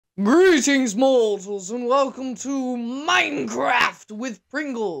Greetings, mortals, and welcome to Minecraft with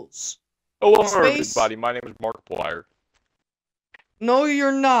Pringles. Hello, Space? everybody. My name is Markiplier. No,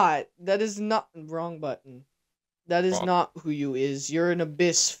 you're not. That is not... Wrong button. That is Wrong. not who you is. You're an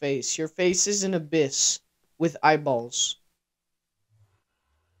abyss face. Your face is an abyss with eyeballs.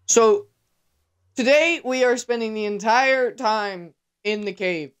 So, today we are spending the entire time in the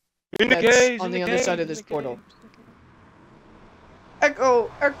cave. In the That's caves, on in the the other caves, side of in this the portal. caves. Echo,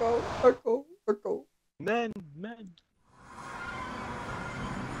 echo, echo, echo. Men.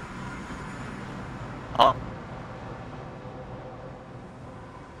 Huh?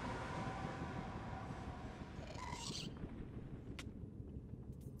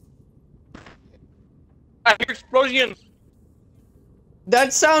 I hear explosions.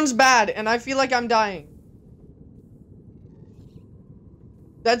 That sounds bad, and I feel like I'm dying.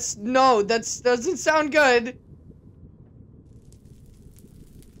 That doesn't sound good.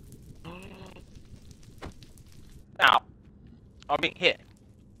 Ow. I'm being hit.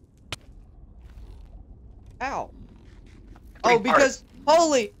 Ow. Pretty Oh, because,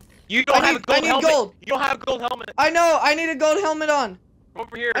 holy, You don't I have need- a gold I need helmet. gold. You don't have a gold helmet. I know, I need a gold helmet on. Come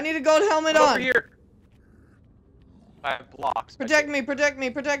over here. I need a gold helmet Come on. over here. I have blocks. Protect me, protect me,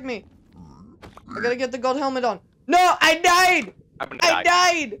 protect me. I gotta get the gold helmet on. No, I died! I'm gonna I die.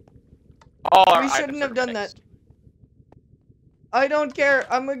 died! All our We items shouldn't are have done that. fixed. I don't care,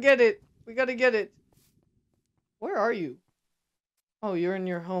 I'm gonna get it. We gotta get it. Where are you? Oh, you're in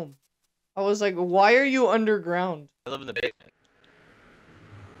your home. I was like, why are you underground? I live in the basement.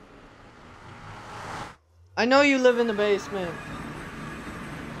 I know you live in the basement.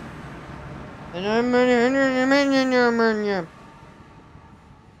 And I'm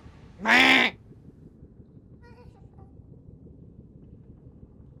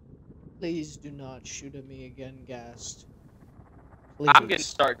Please do not shoot at me again, Ghast. Please. I'm gonna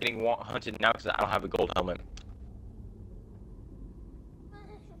start getting hunted now because I don't have a gold helmet.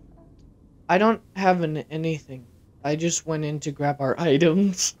 I don't have anything. I just went in to grab our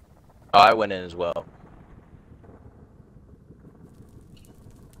items. Oh, I went in as well.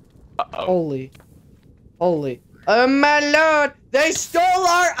 Uh-oh. Holy. Holy. Oh my lord! They stole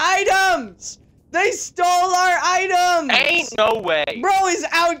our items! They stole our items! Ain't no way! Bro is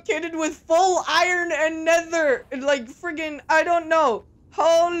outkitted with full iron and nether. Like, friggin', I don't know.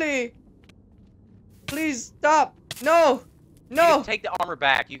 Holy. Please, stop. No. You No. can take the armor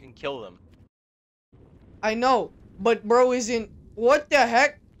back. You can kill them. I know. But bro is in... What the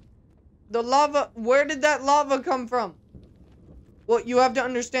heck? The lava... Where did that lava come from? Well, you have to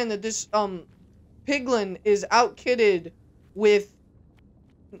understand that this, piglin is outkitted with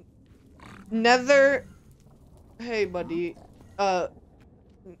nether... Hey, buddy.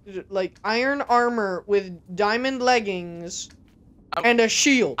 Like, iron armor with diamond leggings and a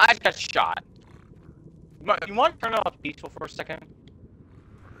shield. I got shot. You want to turn off peaceful for a second?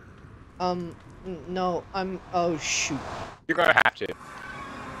 No, oh, shoot. You're gonna have to.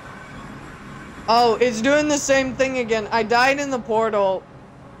 Oh, it's doing the same thing again. I died in the portal.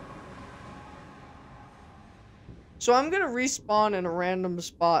 So I'm gonna respawn in a random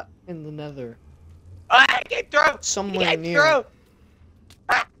spot in the nether. I get through! Somewhere Get near. through!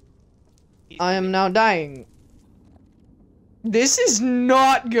 Ah. I am now dying. This is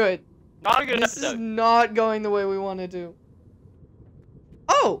not good. Not a good This is episode. not going the way we wanted to.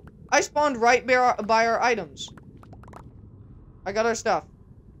 Oh! I spawned right by our items. I got our stuff.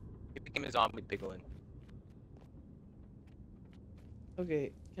 It became a zombie piglin.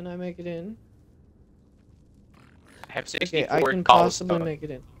 Okay, can I make it in? I have 64 Okay, I can cobblestone. possibly make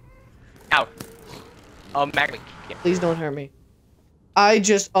it in. Ow. Magma. Please don't hurt me. I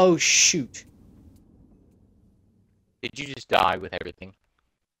just... Oh, shoot. Did you just die with everything?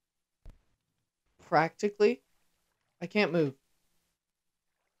 Practically. I can't move.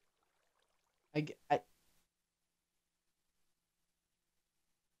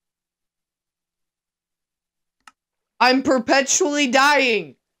 I'm perpetually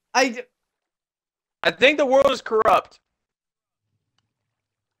dying. I think the world is corrupt.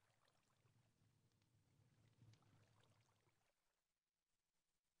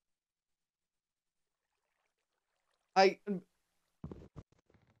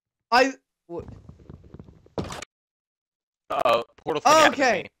 What? Portal thing happened to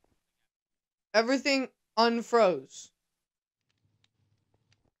Okay. me. Everything unfroze.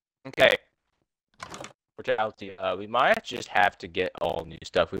 Okay. Mortality. We might just have to get all new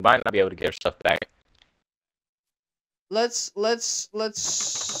stuff. We might not be able to get our stuff back. Let's...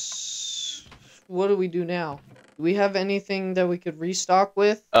 What do we do now? Do we have anything that we could restock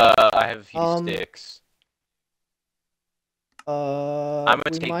with? I have a few sticks. I'm gonna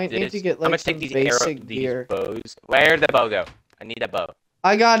we take might this. need to get I'm gonna like some take these basic gear. bows. Where'd the bow go? I need that bow.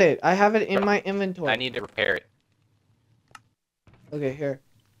 I got it. I have it in my inventory. I need to repair it. Okay, here.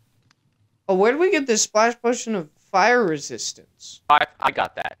 Oh, where did we get this splash potion of fire resistance? I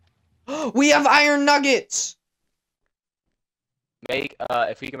got that. We have iron nuggets!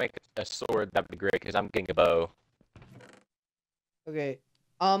 If we can make a sword, that'd be great, because I'm getting a bow. Okay.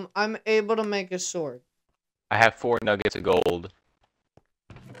 I'm able to make a sword. I have 4 nuggets of gold.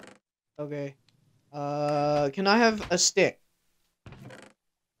 Okay. Can I have a stick?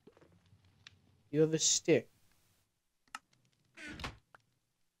 You have a stick.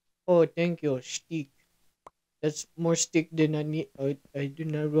 Oh, thank you, stick. That's more stick than I need. I do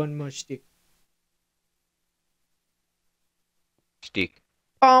not want more stick. Stick.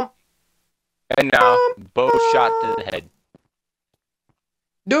 Um, And now, bow shot to the head.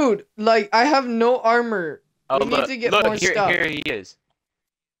 Dude, like, I have no armor. Oh, We look, need to get look, more stuff. Here he is.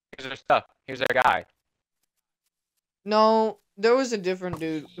 Here's our stuff. Here's our guy. No, there was a different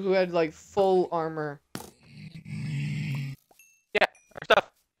dude who had, like, full armor. Yeah, our stuff.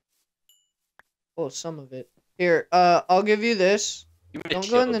 Oh, some of it. Here, I'll give you this. Give me the Don't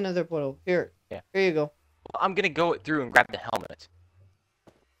go in the shield. nether portal. Here. Yeah. Here you go. Well, I'm gonna go through and grab the helmet.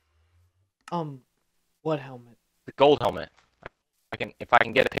 What helmet? The gold helmet. If I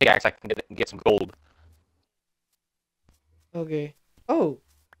can get a pickaxe, I can get some gold. Okay. Oh.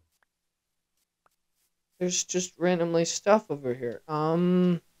 There's just randomly stuff over here.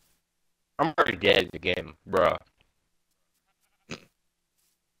 I'm already dead in the game, bruh.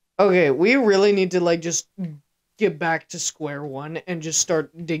 Okay, we really need to, like, just get back to square one and just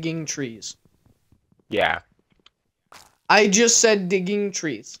start digging trees. Yeah. I just said digging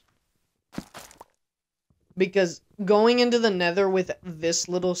trees. Because going into the nether with this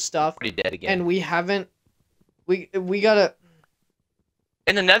little stuff, Already dead again. and we haven't... We gotta...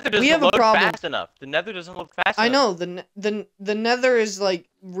 And the nether doesn't have a load problem. fast enough. The nether doesn't load fast I enough. know, the nether is, like,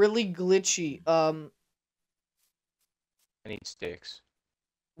 really glitchy. I need sticks.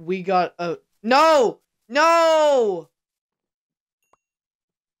 We got a... No! No!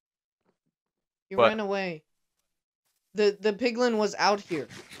 He What? ran away. The piglin was out here.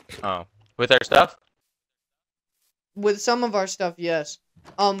 Oh. With our stuff? With some of our stuff, yes.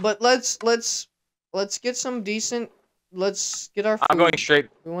 But let's get some decent... Let's get our food. I'm going straight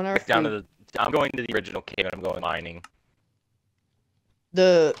We want our back down to food. the... I'm going to the original cave and I'm going mining.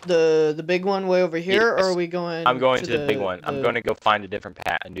 The big one way over here, or Yes. are we going... I'm going to the big one. I'm going to go find a different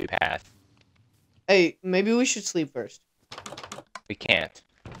path, a new path. Hey, maybe we should sleep first. We can't.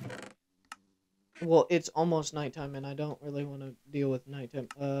 Well, it's almost nighttime, and I don't really want to deal with nighttime.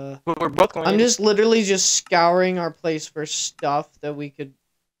 But we're both going I'm in- just literally just scouring our place for stuff that we could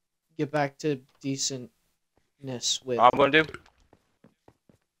get back to decentness with. All I'm going to do?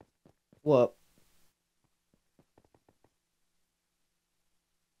 What?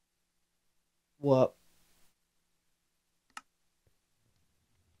 What?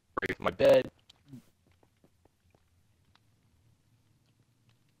 Break my bed.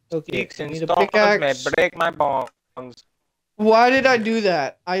 Okay, Sticks I and need a stones may pickaxe. break my bones. Why did I do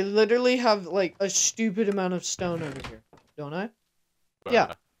that? I literally have, like, a stupid amount of stone over here. Don't I?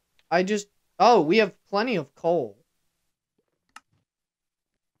 Yeah. I just... Oh, we have plenty of coal.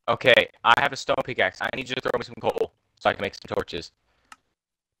 Okay, I have a stone pickaxe. I need you to throw me some coal so I can make some torches.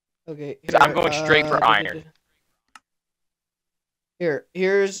 Okay, 'Cause I'm going straight for iron.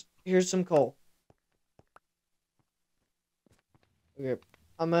 Here's some coal. Okay,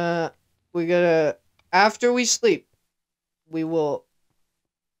 we gotta, after we sleep, we will,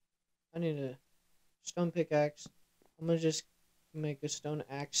 I need a stone pickaxe. I'm gonna just make a stone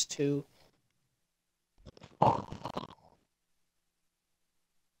axe too.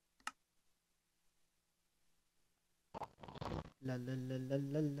 La la la la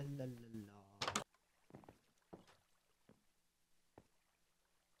la la la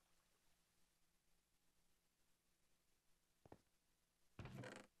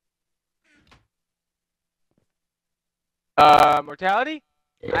la. Mortality?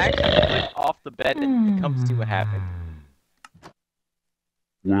 I actually slid off the bed and come see what happened.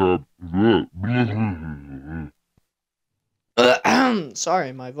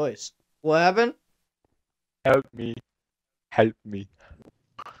 Sorry, my voice. What happened? Help me. Help me.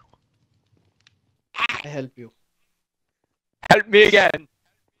 I help you. Help me again.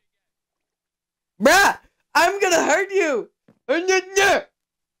 Bruh! I'm gonna hurt you!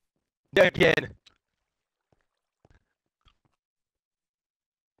 Again.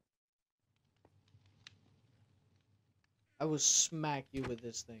 I will smack you with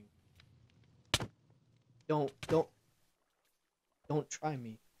this thing. Don't. Don't try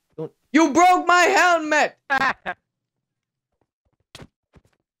me. Don't. You broke my helmet! I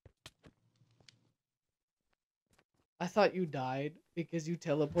thought you died because you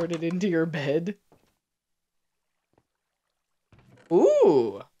teleported into your bed.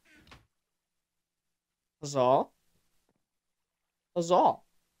 Ooh. Huzzah. Huzzah.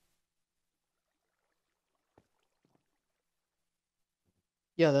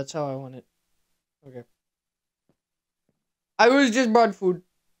 Yeah, that's how I want it. Okay. I was just brought food.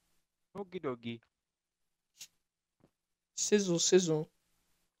 Okie dokie. Sizzle, sizzle.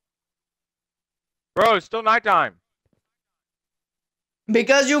 Bro, it's still nighttime.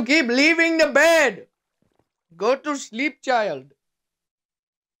 Because you keep leaving the bed. Go to sleep, child.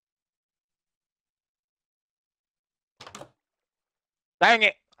 Dang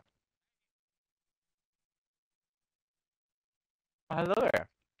it. Oh, hello there.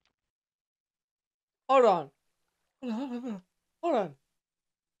 Hold on. Hold on, hold on. Hold on.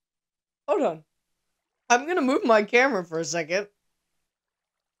 Hold on. I'm gonna move my camera for a second.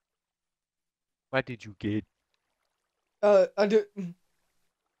 What did you get? I do.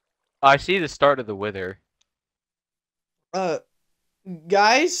 I see the start of the wither.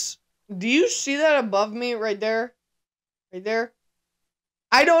 Guys, do you see that above me right there? Right there?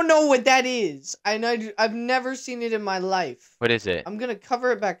 I don't know what that is. I've never seen it in my life. What is it? I'm gonna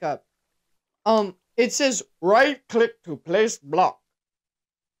cover it back up. It says right click to place block.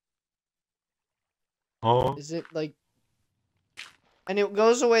 Huh? Is it like? And it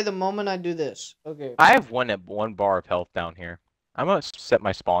goes away the moment I do this. Okay. I have one bar of health down here. I'm gonna set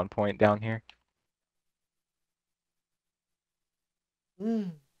my spawn point down here.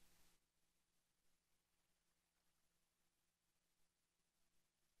 Mm.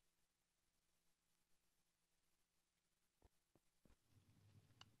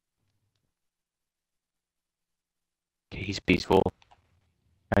 Okay, he's peaceful.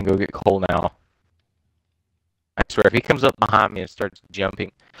 I can go get coal now. I swear, if he comes up behind me and starts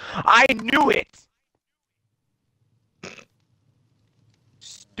jumping, I knew it.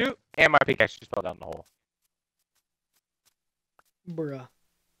 And my pickaxe just fell down the hole. Bruh.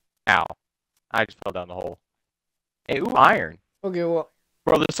 Ow! I just fell down the hole. Hey, ooh, iron. Okay, well,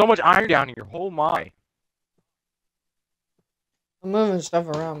 Bro, there's so much iron down here. Oh my. I'm moving stuff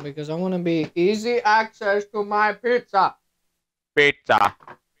around because I want to be easy access to my pizza. Pizza.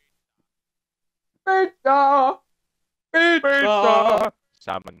 Pizza. Pizza. Pizza.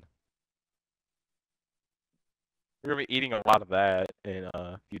 Salmon. We're gonna be eating a lot of that in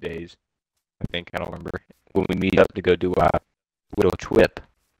a few days. I think. I don't remember. When we meet up to go do a widow trip.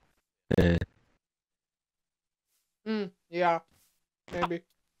 Yeah. Maybe.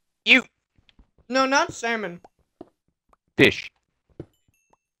 You. No, not salmon. Fish.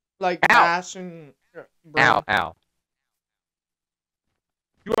 Like Ow. bass and... Ow, ow.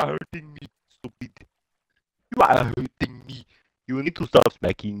 You are hurting me, stupid. You are hurting me. You need to stop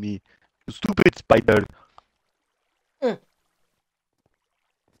smacking me. You stupid spider.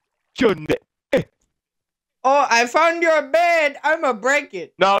 John. Oh, I found your bed. I'ma break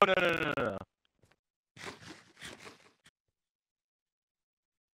it. No, no, no, no, no.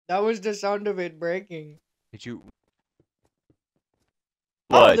 That was the sound of it breaking. Did you? Oh,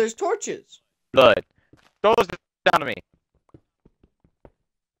 Blood. there's torches. Blood. Throw those down to me.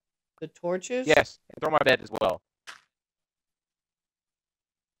 The torches? Yes. And throw my bed as well.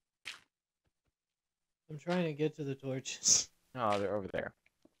 I'm trying to get to the torches. Oh, they're over there.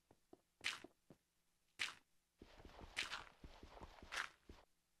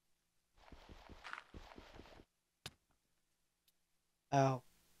 Ow.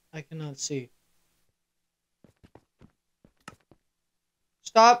 I cannot see.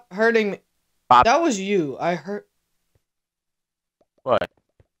 Stop hurting me. Bob. That was you. I hurt. What?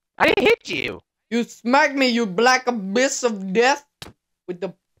 I didn't hit you. You smacked me, you black abyss of death. With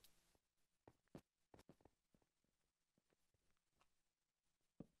the...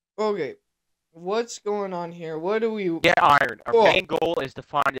 Okay. What's going on here? What do we... Get iron. Our Oh. main goal is to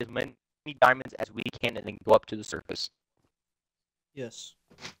find as many diamonds as we can and then go up to the surface. Yes.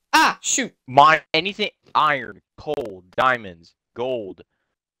 Ah! Shoot! Mine anything iron, coal, diamonds, gold.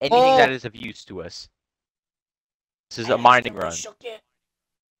 Anything that is of use to us. This is a mining run.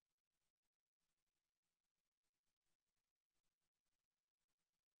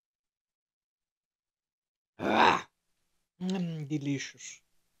 Ah! Delicious.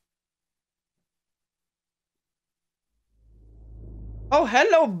 Oh,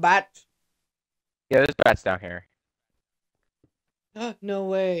 hello, bat. Yeah, there's bats down here. No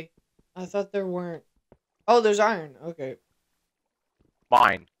way. I thought there weren't. Oh, there's iron. Okay.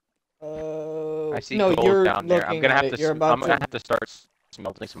 Mine. I see no, gold you're down there. I'm looking gonna at have it. to. You're about I'm gonna to. have to start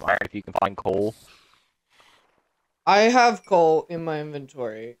smelting some iron if you can find coal. I have coal in my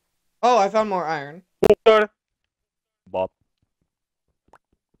inventory. Oh, I found more iron. Bop.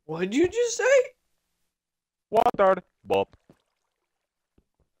 What did you just say? Water. Bop.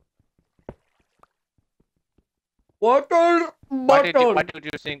 Water, What did bottle. What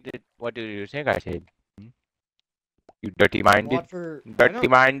did you think I said? Hmm? You dirty-minded. Water.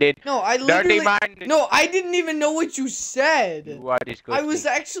 Dirty-minded. No, I literally. Dirty-minded. No, I didn't even know what you said. You are disgusting. I was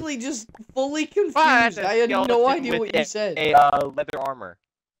actually just fully confused. That's a I had no skeleton idea with what you said. leather armor.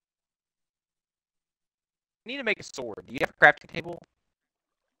 I need to make a sword. Do you have a crafting table?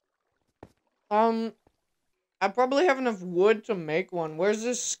 I probably have enough wood to make one. Where's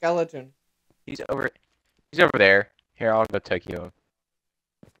this skeleton? He's over there. Here, I'll go take you.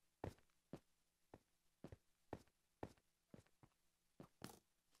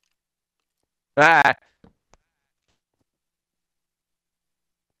 Ah!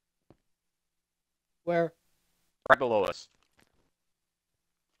 Where? Right below us.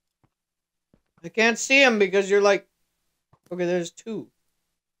 I can't see him because you're like... Okay, there's two.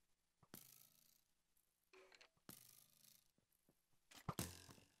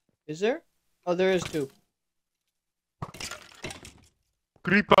 Is there? Oh, there is two.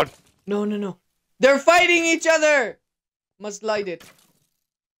 Creeper! No, no, no. They're fighting each other! Must light it.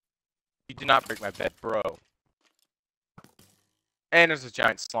 You did not break my bed, bro. And there's a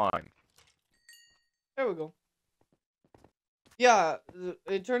giant slime. There we go. Yeah,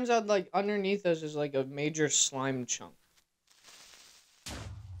 it turns out like underneath us is like a major slime chunk.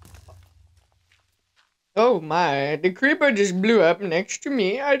 Oh my, the creeper just blew up next to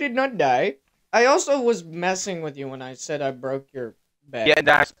me. I did not die. I also was messing with you when I said I broke your bed. Yeah, and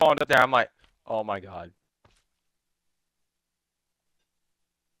then I spawned up there. I'm like, oh my god.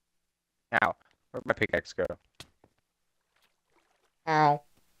 Ow. Where'd my pickaxe go? Ow.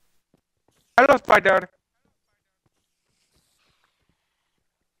 I lost my dad.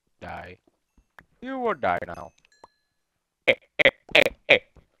 Die. You will die now.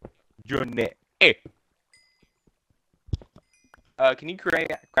 Johnny. Can you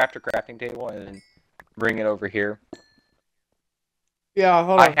craft a crafting table and then bring it over here? Yeah,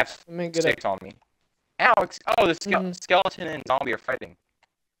 hold I on. have Let me get sticks on me. Alex, oh, the skeleton and zombie are fighting.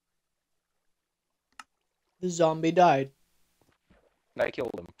 The zombie died. I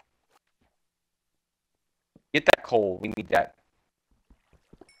killed him. Get that coal. We need that.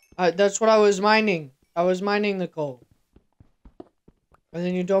 That's what I was mining. I was mining the coal. And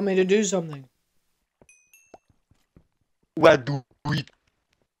then you told me to do something. What do we?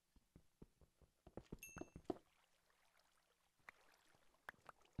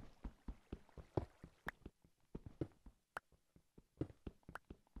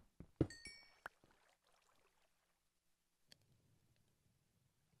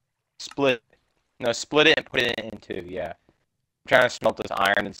 Split. No, split it and put it into, yeah. I'm trying to smelt this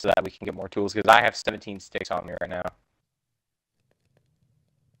iron so that we can get more tools, because I have 17 sticks on me right now.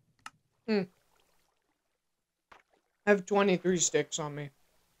 I have 23 sticks on me.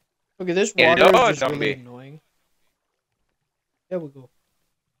 Okay, this Yeah, water no, is just really zombie. annoying. There we go.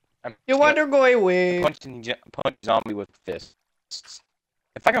 I'm Your water go away. punch zombie with fists.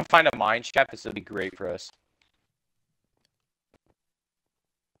 If I can find a mine shaft, this would be great for us.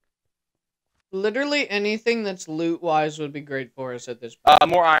 Literally anything that's loot-wise would be great for us at this point.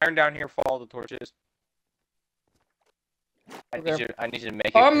 More iron down here. Follow the torches. I need you to make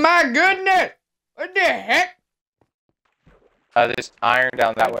it. Oh my goodness! What the heck? There's iron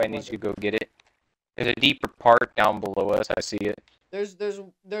down that way. I need you to go get it. There's a deeper part down below us. I see it. There's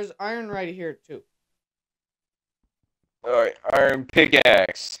iron right here too. Alright, iron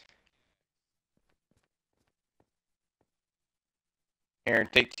pickaxe. Here,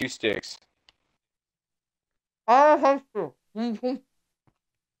 take 2 sticks. I have to. Right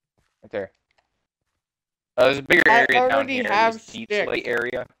there. There's a bigger area down already here. have This deep sticks. slate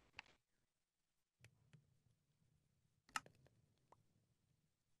area.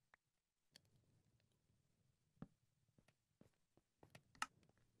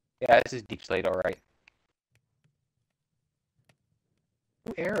 Yeah, this is deep slate, alright.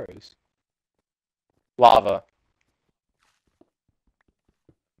 Ooh, arrows. Lava.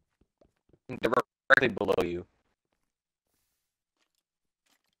 Directly below you.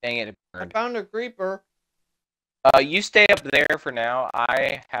 Dang it, it I burned. found a creeper. You stay up there for now.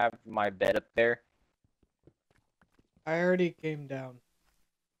 I have my bed up there. I already came down.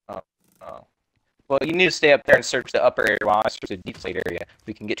 Oh. Well, you need to stay up there and search the upper area while I search the deep slate area.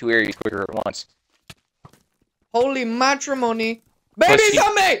 We can get 2 areas quicker at once. Holy matrimony! Baby Plus,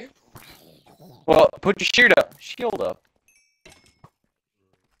 zombie! Well, put your shield up. Shield up.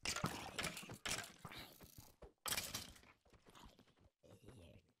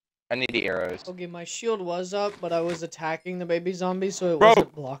 I need the arrows. Okay, my shield was up, but I was attacking the baby zombie, so it Bro,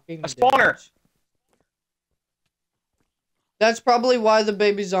 wasn't blocking a the spawner! damage. That's probably why the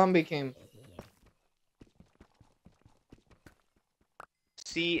baby zombie came.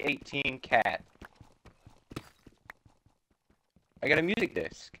 C18 cat. I got a music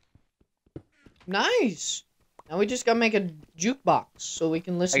disc. Nice! Now we just gotta make a jukebox so we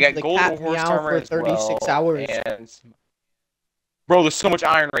can listen I to got the gold cat horse meow armor for as 36 well, hours. and... Bro, there's so much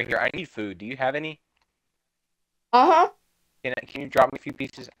iron right here. I need food. Do you have any? Uh-huh. Can you drop me a few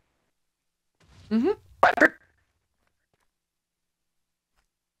pieces? Mm-hmm.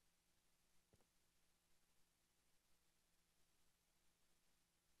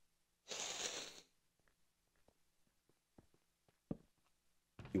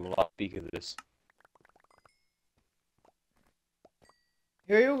 You will not speak of this.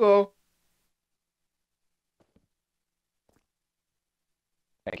 Here you go.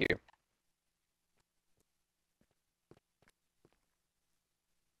 Thank you.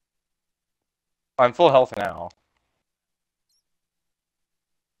 I'm full health now.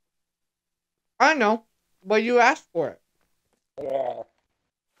 I know, but you asked for it. Oh.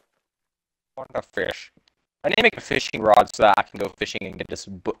 I want a fish. I need to make a fishing rod so that I can go fishing and get this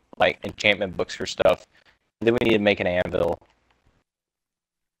book, like enchantment books for stuff. And then we need to make an anvil.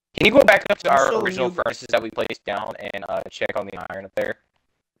 Can you go back up to our Also, original you- furnaces that we placed down and check on the iron up there?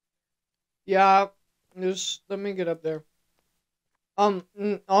 Yeah, just let me get up there.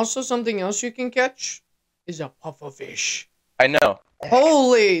 Also something else you can catch is a pufferfish. I know.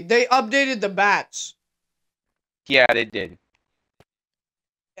 Holy, they updated the bats. Yeah, they did.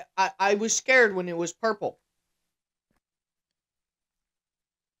 I was scared when it was purple.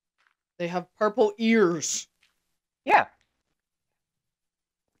 They have purple ears. Yeah.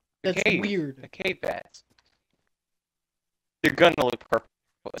 That's The weird. cave bats. They're gonna look purple.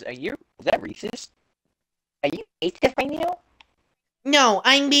 Is that racist? Are you racist right now? No,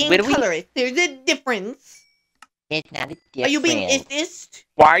 I'm being Where do we- colorist. There's a difference. It's not a difference. Are you being racist?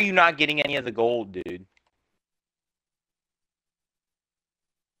 Why are you not getting any of the gold, dude?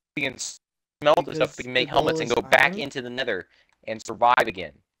 We can smelt this Because stuff. We can make the goal helmets and is go back iron? into the nether and survive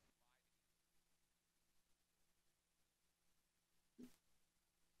again.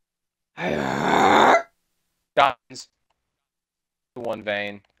 Diamonds. One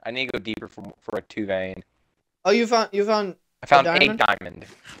vein. I need to go deeper for a 2 vein. Oh, you found I found a a diamond? diamond.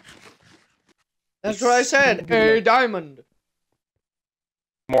 That's what I said. A diamond.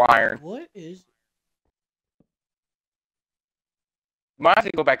 More iron. What is? Might have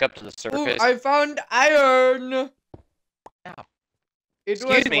to go back up to the Ooh, surface. I found iron. Ow. It was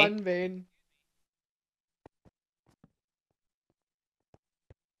Excuse me. one vein.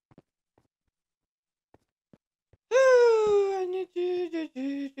 I need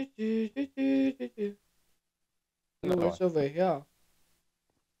to. Another Oh, it's over here.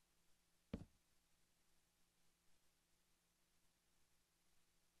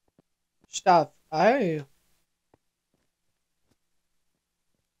 Stuff. I.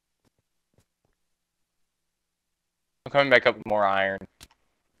 I'm coming back up with more iron.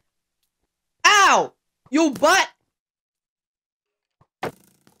 Ow! You butt!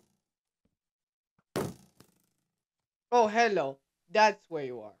 Oh, hello. That's where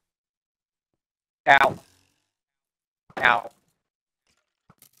you are. Ow. Ow.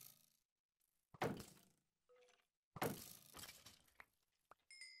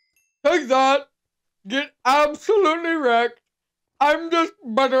 Take that! Get absolutely wrecked! I'm just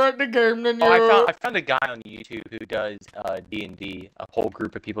better at the game than you. Oh, I found a guy on YouTube who does D&D, a whole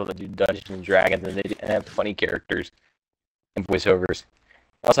group of people that do Dungeons and Dragons, and they have funny characters and voiceovers.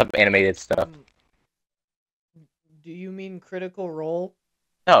 They also have animated stuff. Do you mean Critical Role?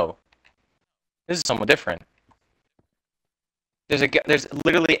 No, this is somewhat different. There's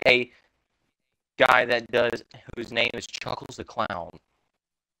literally a guy that does whose name is Chuckles the Clown,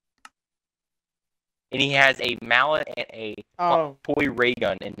 and he has a mallet and a toy ray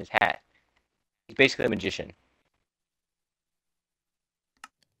gun in his hat. He's basically a magician.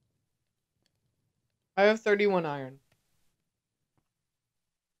 I have 31 iron.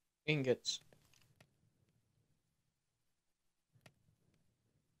 Ingots.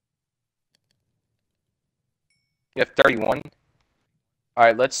 You have 31. All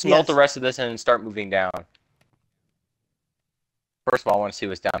right, let's smelt Yes. the rest of this and start moving down. First of all, I want to see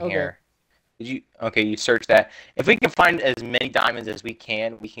what's down Okay. here. Did you? Okay, you search that. If we can find as many diamonds as we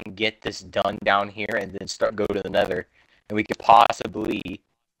can get this done down here, and then go to the Nether, and we could possibly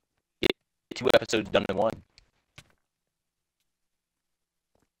 2 episodes done in one.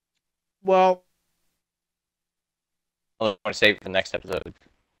 Well, I want to save it for the next episode.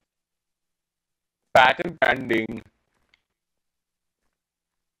 Patent pending.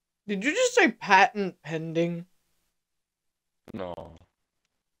 did you just say patent pending? No.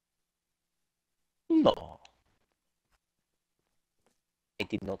 No. I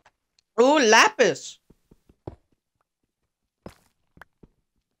did not. Oh, lapis.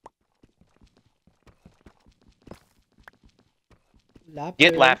 Lapis.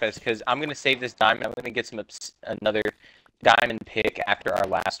 Get lapis, because I'm going to save this diamond. I'm going to get another diamond pick after our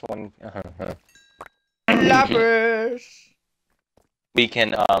last one. Lapis. We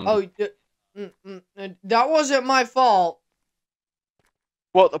can, Oh, that wasn't my fault.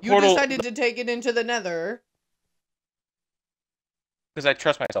 well, the portal... You decided to take it into the nether. Because I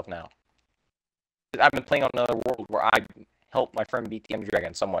trust myself now. I've been playing on another world where I helped my friend BTM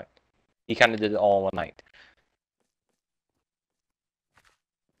Dragon somewhat. He kind of did it all in one night.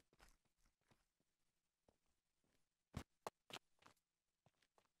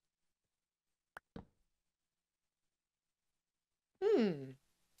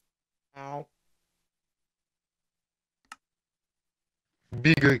 Ow.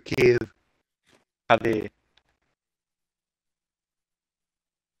 Bigger cave. Howdy.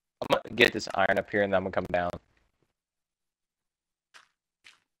 I'm gonna get this iron up here and then I'm gonna come down.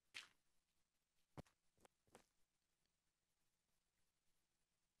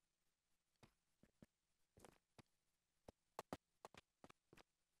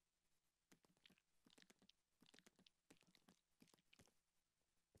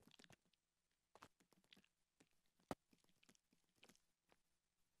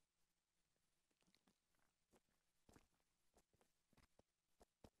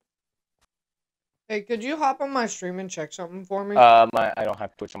 Hey, could you hop on my stream and check something for me? I don't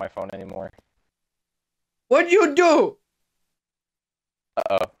have Twitch on my phone anymore. What'd you do?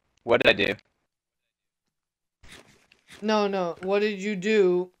 Uh-oh. What did I do? No. What did you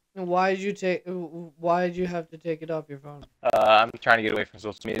do? And why did you have to take it off your phone? I'm trying to get away from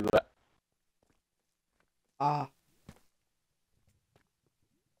social media, but... Ah.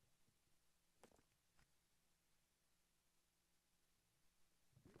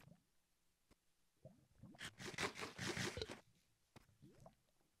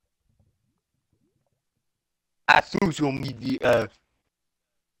 Social media.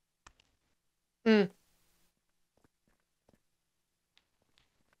 Hey,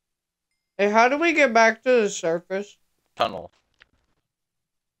 how do we get back to the surface? Tunnel.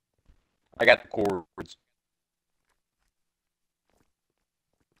 I got the cords.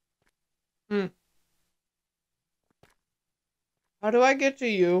 How do I get to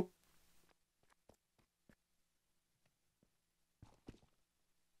you?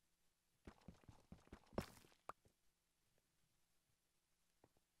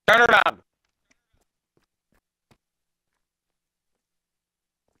 Turn around!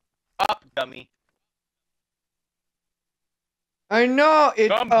 Up, dummy. I know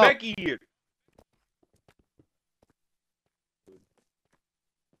it's Come up. back here.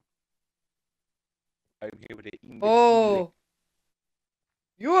 I'm here with the imbecile. Oh.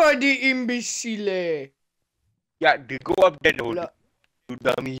 You are the imbecile. Yeah, go up that hole. Look. You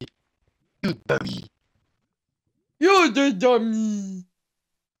dummy. You dummy. You're the dummy.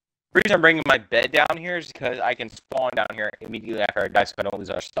 The reason I'm bringing my bed down here is because I can spawn down here immediately after I die so I don't lose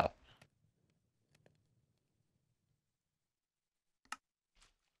our stuff.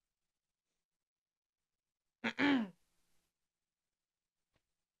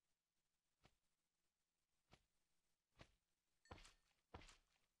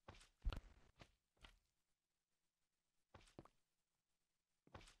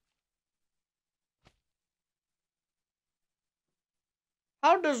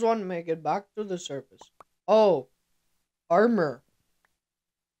 How does one make it back to the surface? Oh. Armor.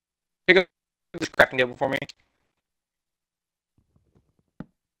 Pick up this crafting table for me.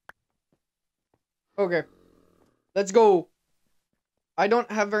 Okay. Let's go. I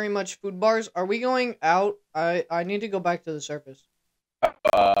don't have very much food bars. Are we going out? I need to go back to the surface.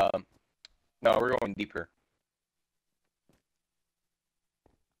 No, we're going deeper.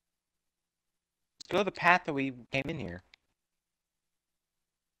 Let's go the path that we came in here.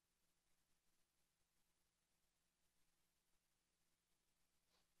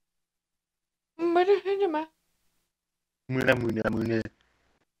 Muna.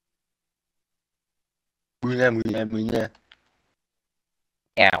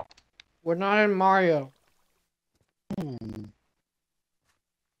 Ow. We're not in Mario.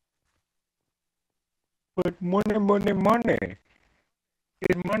 But money.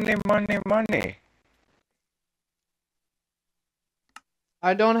 It's money, money, money.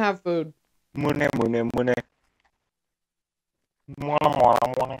 I don't have food. Money, money, money. Money,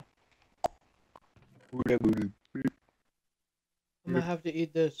 money, money. I'm gonna have to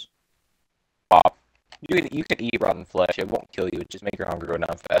eat this. Pop. You can eat rotten flesh. It won't kill you. It just make your hunger go down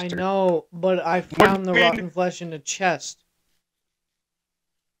I faster. know, but I found the rotten flesh in a chest.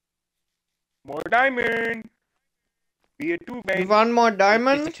 More diamond. Be a two You vein. found more It's a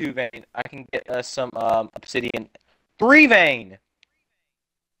diamonds? 2 vein. I can get us some obsidian. 3 vein.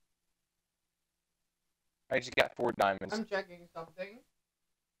 I just got 4 diamonds. I'm checking something.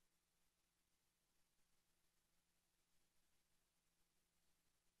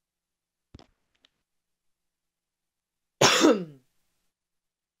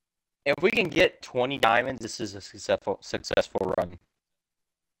 If we can get 20 diamonds, this is a successful run.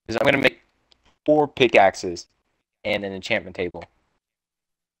 Because I'm gonna make 4 pickaxes and an enchantment table.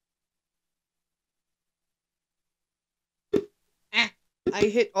 I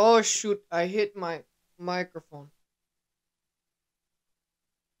hit. Oh shoot! I hit my microphone.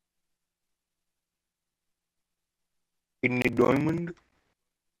 Any diamond?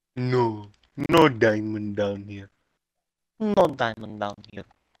 No, no diamond down here. No diamond down here.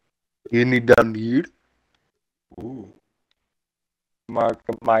 Any down here? Ooh. Mark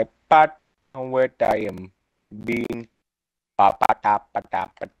my path where I am being. Pa pa ta pa ta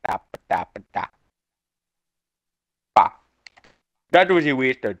pa ta pa ta pa ta. Pa. That was a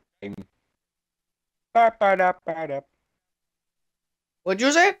waste of time. Pa pa da pa da. What'd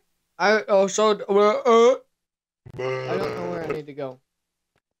you say? I don't know where I need to go.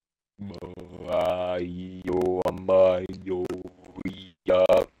 Mayo, mayo, ya.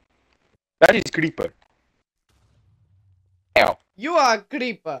 That is creeper. Ow. You are a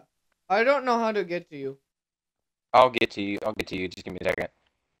creeper. I don't know how to get to you. I'll get to you. Just give me a second.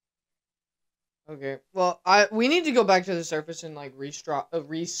 Okay. Well, we need to go back to the surface and like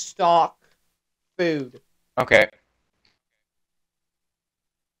restock food. Okay.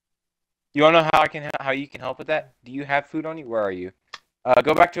 You wanna know how you can help with that? Do you have food on you? Where are you?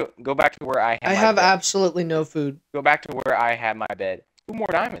 Go back to where I have. I have absolutely no food. Go back to where I have my bed. 2 more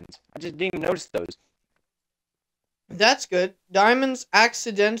diamonds. I just didn't even notice those. That's good. Diamonds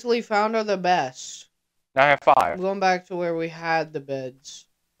accidentally found are the best. Now I have 5. I'm going back to where we had the beds.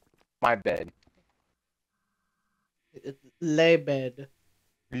 My bed. Lay bed.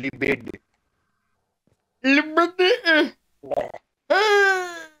 The bed.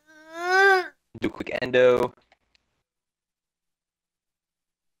 Do a quick endo.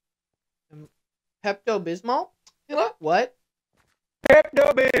 Pepto-Bismol? What?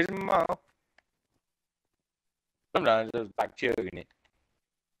 Pepto-Bismol. Sometimes it's like chugging it.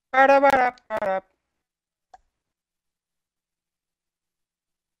 Ow.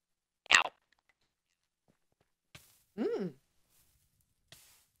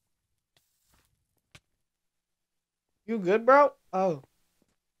 You good, bro? Oh.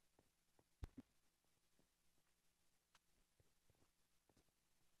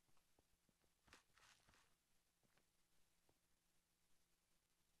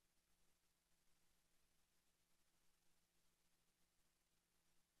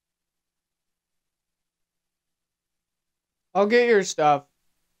 I'll get your stuff.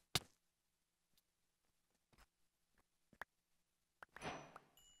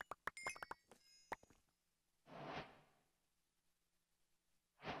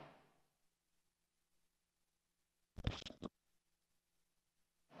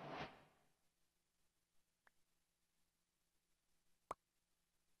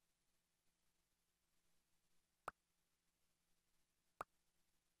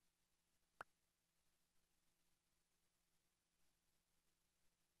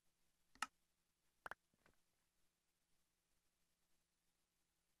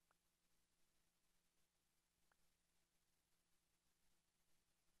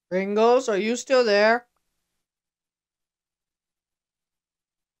 Pringles, are you still there?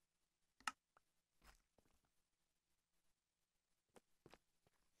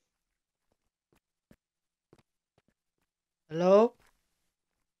 Hello?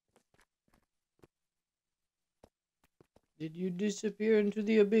 Did you disappear into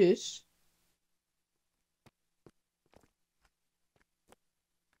the abyss?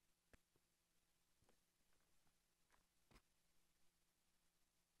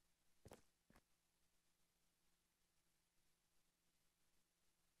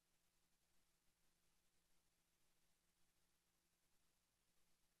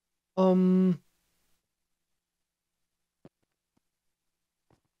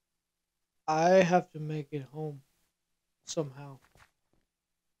 I have to make it home somehow.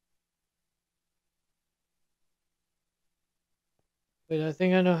 Wait, I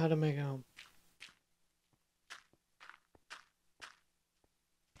think I know how to make a home.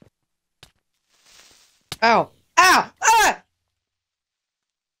 Ow! Ow! Ah!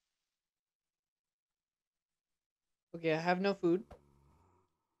 Okay, I have no food.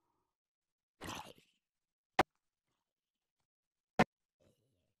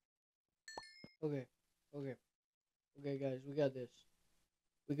 Okay. Okay. Okay, guys, we got this.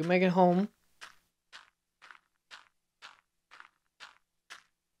 We can make it home.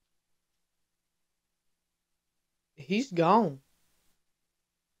 He's gone.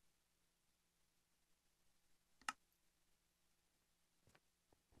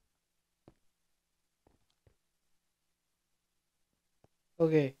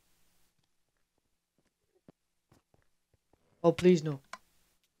 Okay. Oh, please no.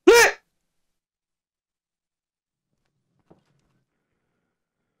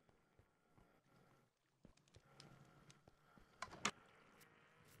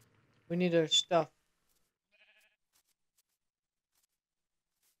 We need our stuff.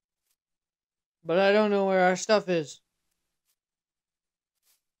 But I don't know where our stuff is.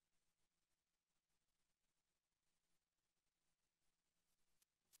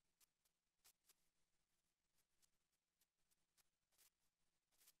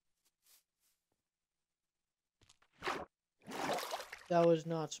 That was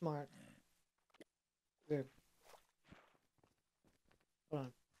not smart. Good. Hold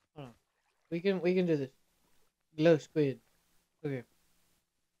on. Hold on. We can do this. Glow squid. Okay.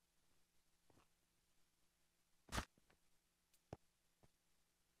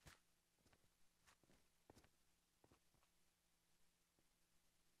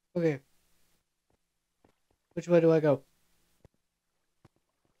 Okay. Which way do I go?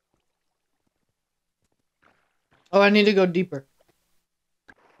 Oh, I need to go deeper.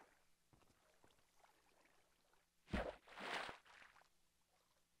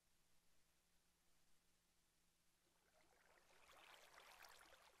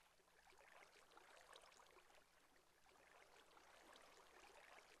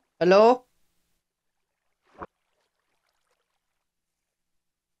 Hello?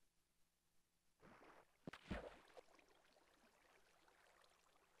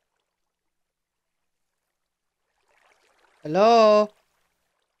 Hello?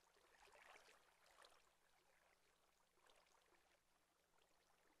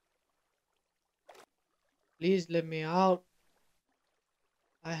 Please let me out.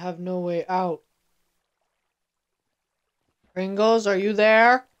 I have no way out. Pringles, are you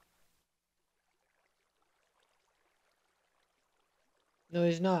there? No,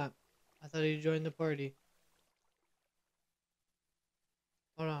 he's not. I thought he joined the party.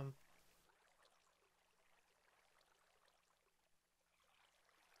 Hold on.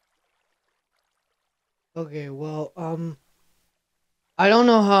 Okay, well, I don't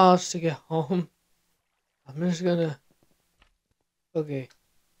know how else to get home. I'm just gonna... Okay.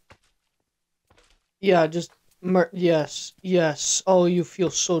 Yeah, just... Yes, yes. Oh, you feel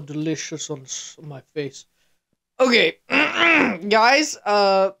so delicious on my face. Okay, guys,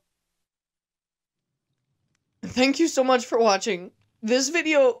 thank you so much for watching. This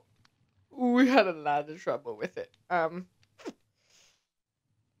video, we had a lot of trouble with it.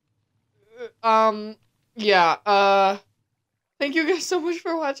 Yeah, thank you guys so much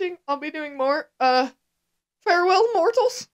for watching. I'll be doing more. Farewell, mortals.